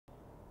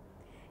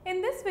In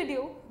this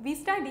video, we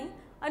study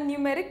a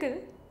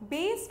numerical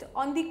based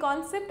on the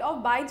concept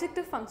of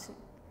bijective function.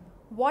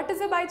 What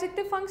is a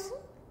bijective function?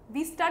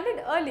 We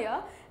studied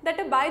earlier that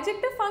a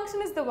bijective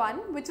function is the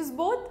one which is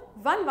both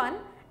 1, 1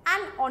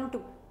 and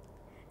onto.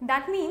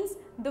 That means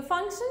the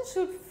function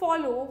should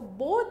follow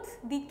both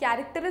the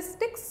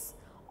characteristics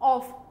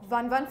of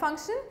 1, 1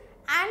 function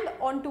and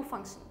onto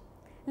function.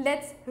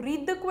 Let's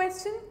read the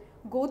question,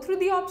 go through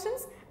the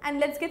options, and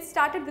let's get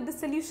started with the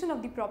solution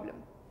of the problem.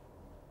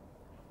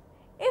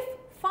 If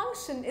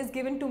function is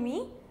given to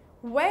me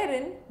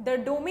wherein the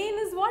domain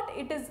is what?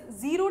 It is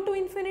 0 to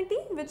infinity,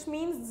 which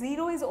means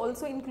 0 is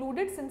also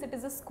included since it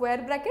is a square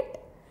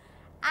bracket,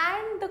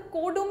 and the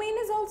codomain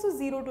is also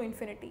 0 to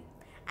infinity.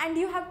 And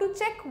you have to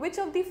check which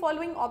of the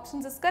following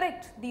options is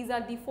correct. These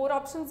are the 4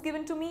 options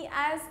given to me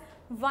as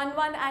 1,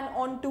 1 and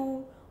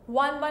onto,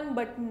 1, 1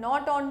 but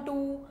not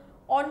onto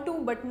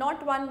but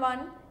not 1,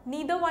 1,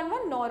 neither 1,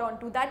 1 nor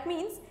onto. That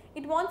means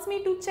it wants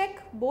me to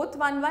check both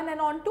 1, 1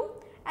 and onto,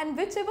 and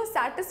whichever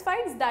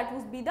satisfies, that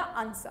would be the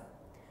answer.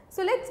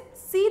 So let's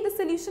see the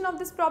solution of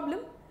this problem.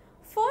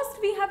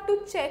 First we have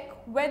to check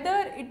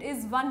whether it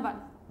is 1,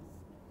 1.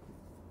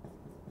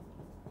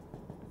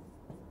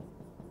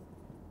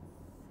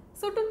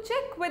 So to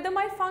check whether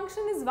my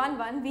function is 1,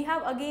 1, we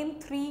have again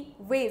 3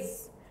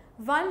 ways.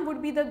 One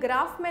would be the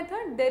graph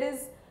method. There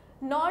is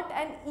not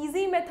an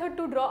easy method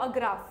to draw a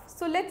graph.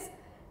 So let's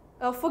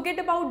forget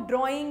about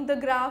drawing the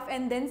graph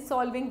and then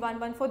solving 1,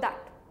 1 for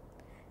that.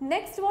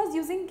 Next was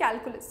using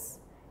calculus.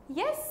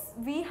 Yes,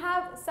 we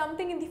have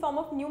something in the form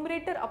of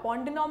numerator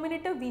upon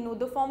denominator. We know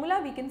the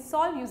formula. We can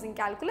solve using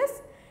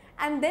calculus,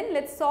 and then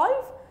let's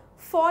solve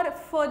for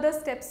further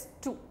steps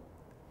too.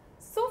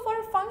 So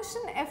for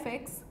function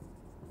fx,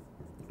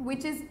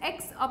 which is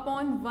x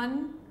upon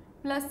 1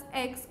 plus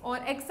x or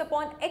x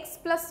upon x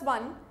plus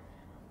 1,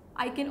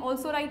 I can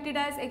also write it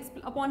as x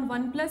upon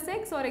 1 plus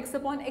x or x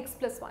upon x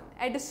plus 1.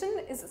 Addition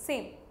is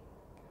same.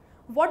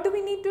 What do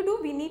we need to do?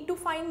 We need to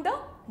find the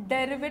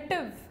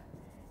derivative.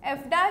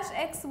 F dash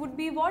x would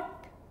be what?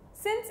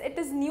 Since it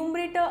is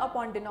numerator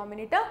upon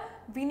denominator,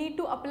 we need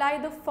to apply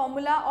the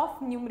formula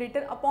of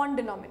numerator upon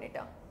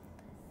denominator.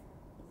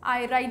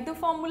 I write the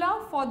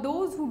formula for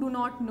those who do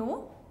not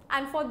know,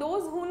 and for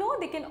those who know,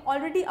 they can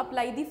already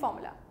apply the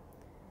formula.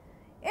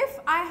 If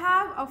I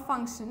have a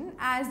function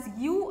as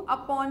u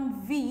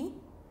upon v,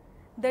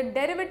 the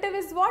derivative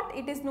is what?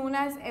 It is known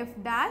as f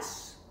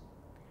dash,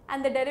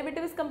 and the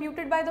derivative is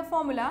computed by the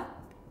formula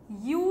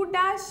u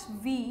dash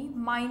v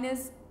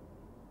minus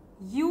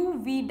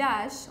u v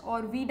dash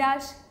or v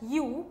dash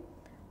u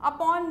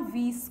upon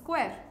v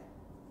square,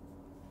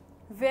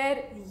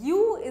 where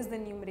u is the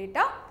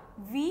numerator,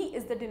 v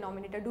is the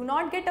denominator. Do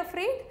not get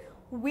afraid.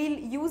 We'll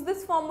use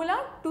this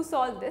formula to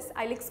solve this.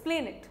 I'll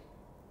explain it.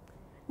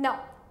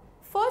 Now,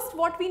 first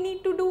what we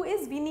need to do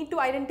is we need to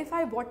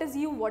identify what is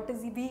u, what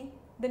is v.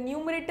 The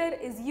numerator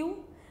is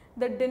u,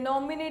 the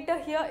denominator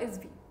here is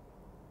v.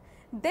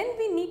 Then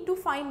we need to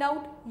find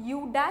out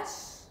u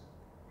dash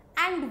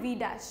and v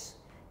dash.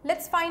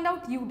 Let's find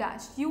out u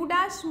dash. U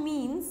dash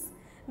means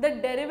the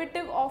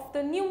derivative of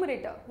the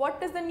numerator.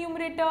 What is the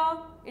numerator?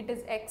 It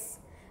is x.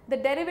 The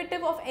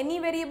derivative of any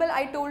variable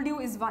I told you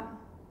is 1.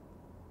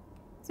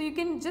 So you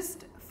can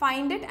just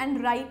find it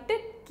and write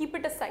it, keep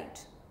it aside.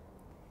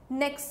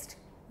 Next,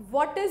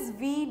 what is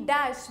v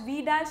dash?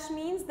 V dash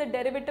means the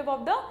derivative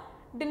of the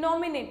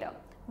denominator.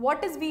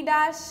 What is v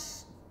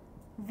dash?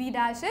 V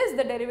dash is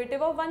the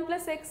derivative of 1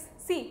 plus x.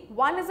 See,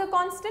 1 is a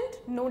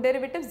constant, no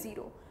derivative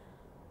 0.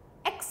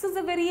 X is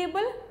a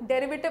variable,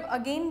 derivative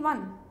again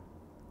 1.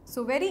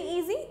 So very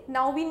easy.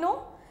 Now we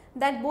know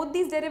that both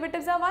these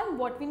derivatives are 1.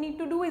 What we need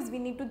to do is we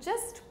need to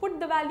just put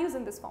the values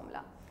in this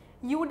formula.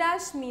 U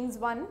dash means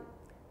 1.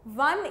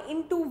 1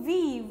 into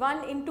v,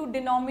 1 into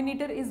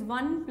denominator is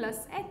 1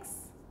 plus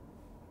x.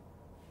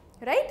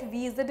 Right?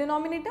 V is the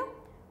denominator.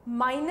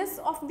 Minus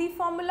of the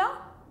formula.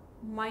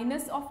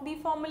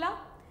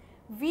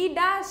 V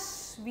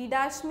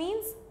dash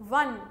means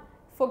 1.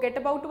 Forget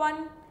about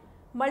 1.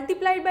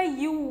 Multiplied by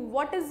u.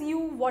 What is u?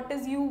 What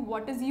is u?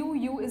 What is u?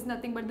 U is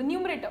nothing but the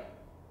numerator.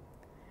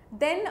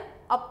 Then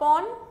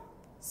upon.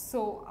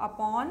 So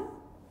upon.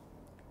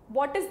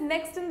 What is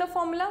next in the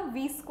formula?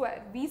 V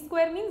square. V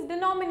square means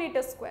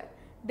denominator square.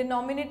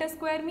 Denominator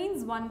square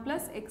means 1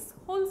 plus x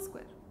whole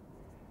square.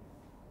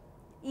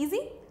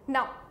 Easy.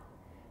 Now,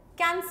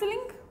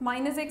 cancelling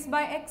minus x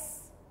by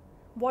x.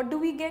 What do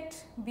we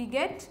get? We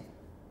get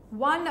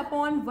 1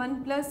 upon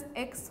 1 plus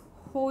x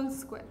whole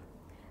square.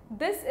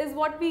 This is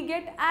what we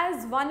get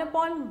as 1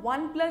 upon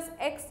 1 plus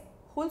x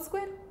whole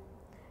square.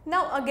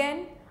 Now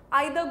again,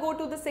 either go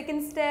to the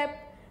second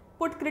step,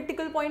 put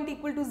critical point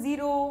equal to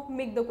 0,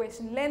 make the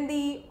question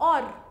lengthy,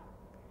 or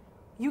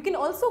you can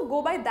also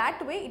go by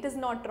that way, it is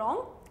not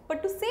wrong.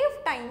 But to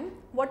save time,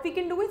 what we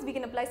can do is we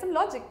can apply some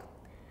logic.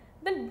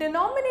 The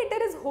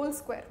denominator is whole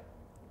square.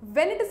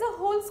 When it is a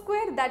whole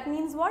square, that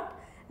means what?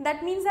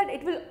 That means that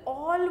it will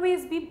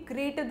always be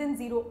greater than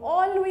 0,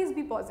 always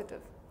be positive.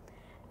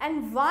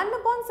 And 1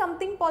 upon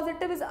something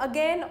positive is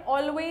again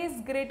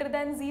always greater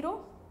than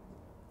 0.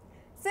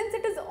 Since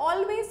it is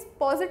always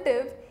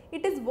positive,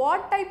 it is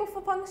what type of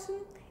a function?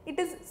 It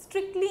is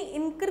strictly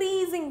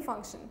increasing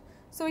function.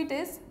 So it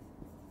is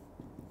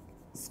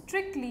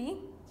strictly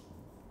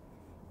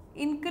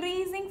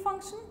increasing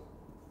function.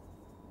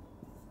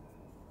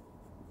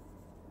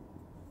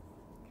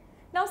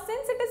 Now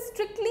since it is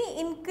strictly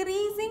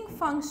increasing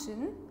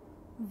function,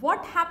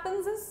 what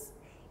happens is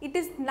it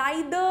is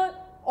neither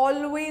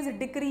always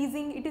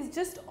decreasing, it is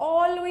just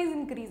always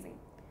increasing.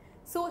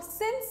 So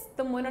since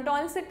the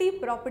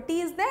monotonicity property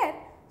is there,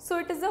 so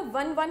it is a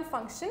 1 1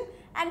 function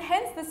and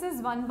hence this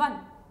is 1 1.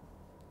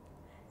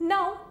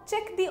 Now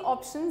check the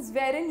options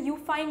wherein you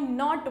find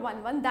not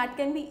 1 1, that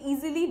can be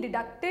easily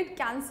deducted,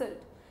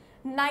 cancelled.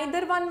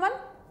 Neither 1 1,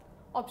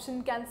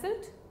 option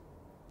cancelled.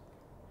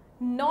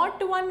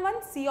 Not 1 1,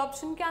 C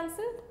option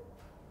cancelled.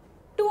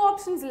 Two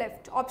options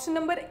left, option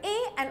number A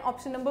and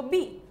option number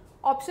B.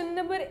 Option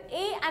number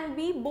A and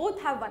B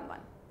both have 1 1.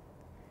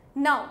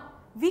 Now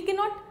we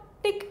cannot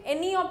tick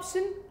any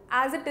option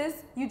as it is,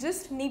 you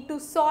just need to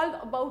solve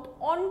about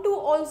onto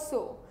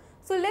also.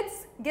 So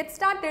let's get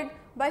started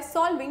by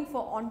solving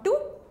for onto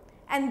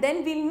and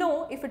then we'll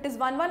know if it is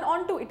 1 1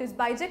 onto, it is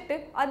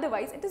bijective,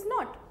 otherwise it is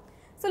not.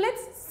 So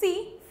let's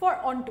see for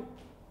onto.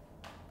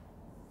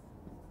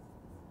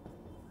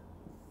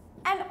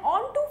 An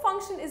onto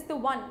function is the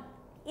one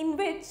in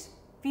which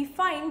we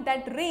find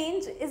that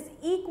range is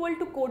equal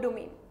to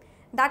codomain.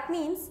 That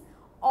means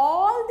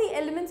all the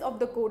elements of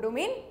the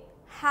codomain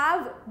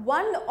have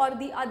one or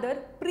the other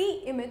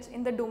pre-image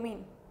in the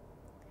domain.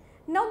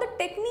 Now the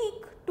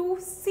technique to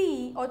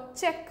see or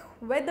check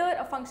whether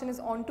a function is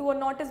onto or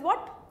not is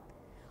what?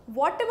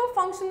 Whatever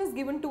function is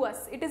given to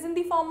us, it is in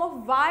the form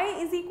of y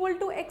is equal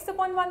to x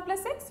upon 1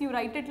 plus x, you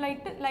write it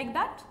like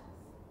that.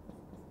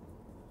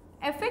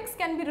 Fx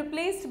can be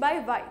replaced by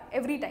y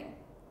every time.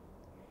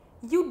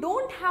 You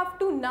don't have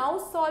to now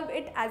solve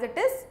it as it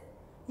is,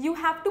 you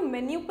have to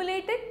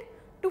manipulate it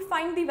to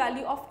find the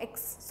value of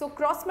x. So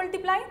cross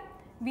multiply,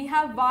 we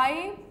have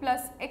y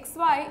plus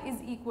xy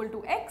is equal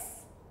to x.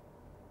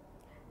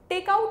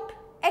 Take out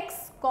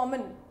x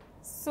common,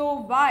 so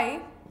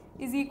y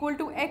is equal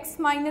to x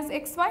minus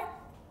xy.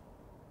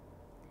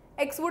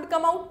 X would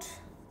come out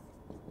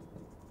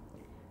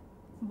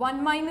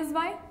 1 minus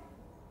y.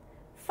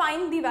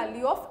 Find the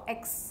value of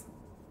x.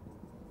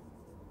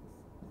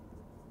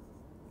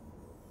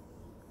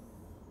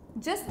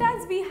 Just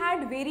as we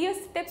had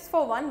various steps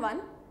for 1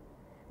 1,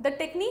 the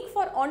technique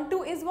for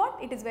onto is what?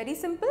 It is very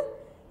simple.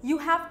 You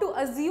have to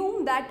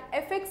assume that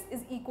fx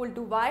is equal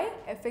to y,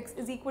 fx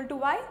is equal to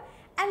y,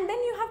 and then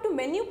you have to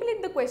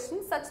manipulate the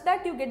question such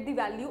that you get the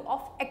value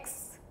of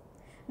x.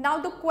 Now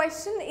the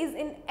question is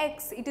in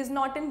x, it is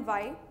not in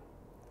y,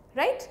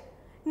 right?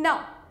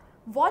 Now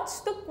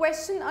watch the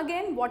question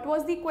again. What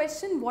was the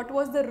question? What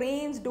was the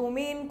range,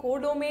 domain,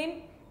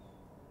 codomain?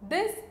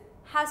 This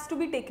has to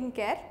be taken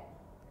care.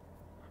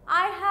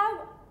 I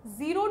have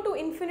 0 to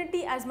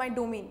infinity as my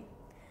domain.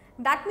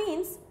 That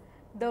means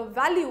the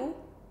value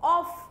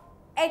of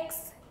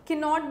x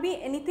cannot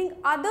be anything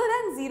other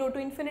than 0 to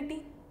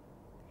infinity.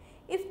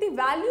 If the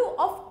value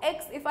of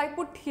x, if I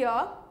put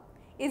here,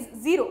 is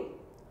 0,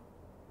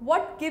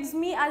 what gives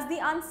me as the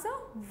answer?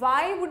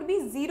 Y would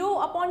be 0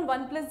 upon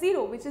 1 plus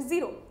 0, which is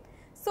 0.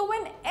 So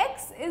when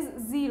x is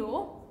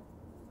 0,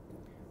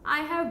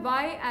 I have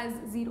y as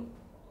 0.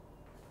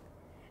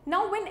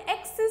 Now when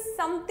x is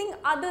something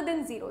other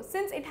than 0,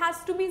 since it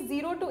has to be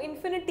 0 to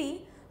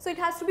infinity, so it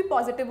has to be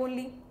positive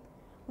only.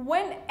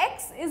 When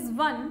x is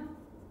 1,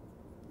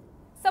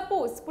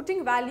 suppose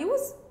putting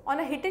values on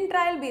a hit and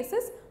trial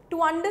basis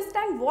to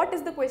understand what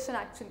is the question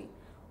actually.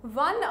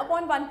 1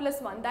 upon 1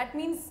 plus 1, that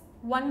means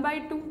 1 by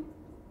 2.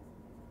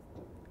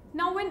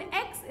 Now when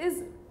x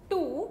is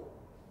 2,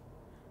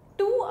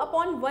 2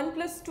 upon 1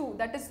 plus 2,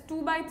 that is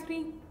 2 by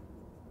 3.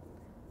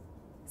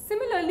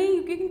 Similarly,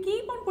 you can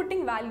keep on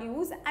putting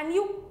values and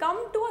you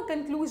come to a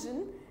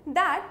conclusion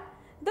that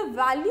the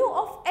value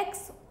of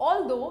x,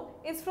 although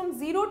is from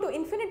 0 to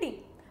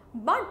infinity,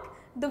 but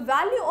the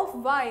value of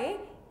y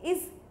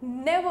is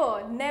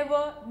never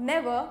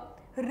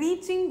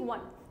reaching 1.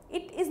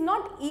 It is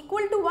not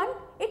equal to 1,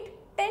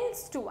 it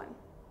tends to 1,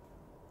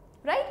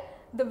 right?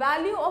 The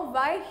value of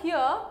y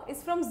here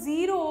is from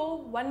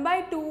 0, 1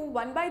 by 2,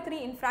 1 by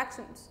 3 in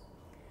fractions.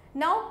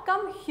 Now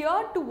come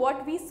here to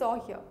what we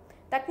saw here.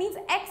 That means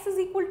x is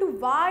equal to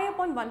y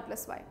upon 1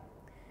 plus y.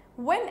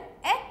 When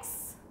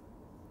x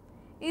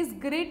is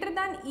greater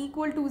than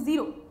equal to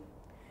 0,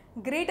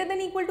 greater than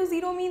equal to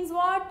 0 means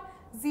what?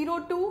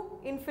 0 to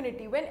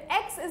infinity. When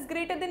x is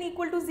greater than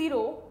equal to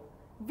 0,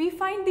 we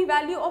find the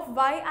value of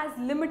y as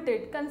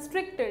limited,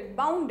 constricted,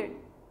 bounded.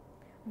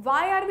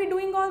 Why are we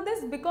doing all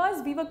this?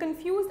 Because we were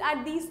confused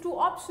at these two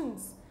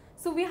options.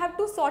 So we have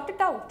to sort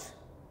it out.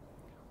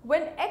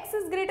 When x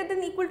is greater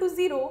than equal to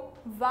 0,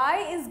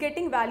 y is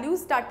getting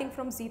values starting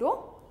from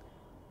 0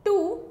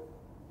 to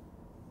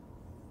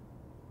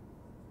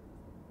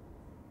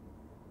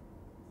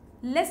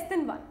less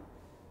than 1.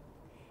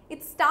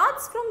 It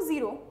starts from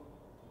 0,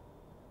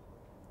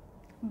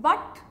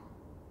 but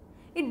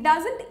it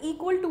doesn't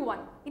equal to 1.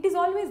 It is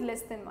always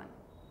less than 1.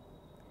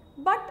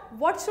 But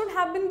what should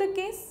have been the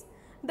case?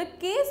 The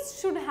case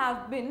should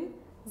have been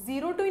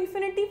 0 to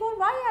infinity for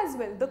y as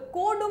well. The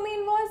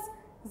codomain was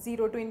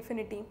 0 to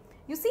infinity.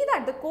 You see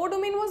that the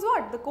codomain was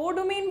what? The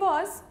codomain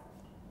was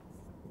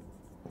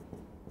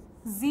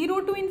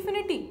 0 to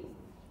infinity.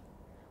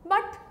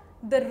 But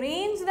the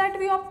range that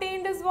we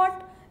obtained is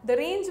what? The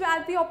range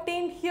that we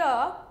obtained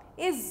here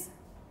is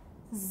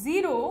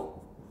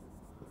 0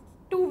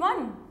 to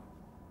 1.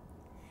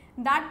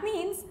 That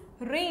means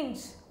range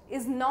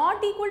is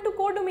not equal to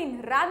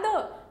codomain.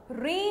 Rather,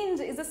 range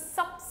is a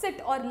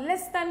subset or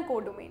less than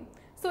codomain.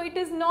 So it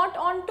is not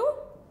on 2.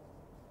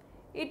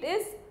 It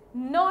is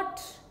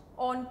not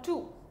on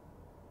 2.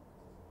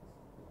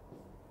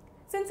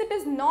 Since it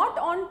is not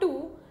on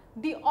 2,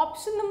 the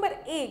option number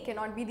A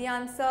cannot be the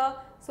answer.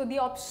 So the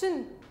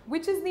option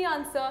which is the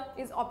answer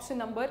is option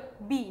number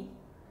B.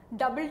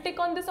 Double tick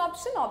on this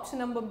option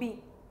number B.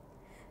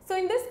 So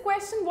in this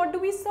question, what do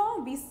we saw?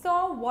 We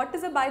saw what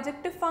is a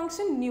bijective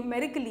function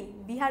numerically.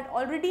 We had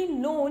already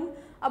known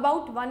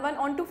about 1, 1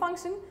 onto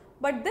function,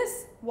 but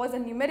this was a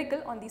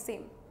numerical on the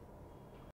same.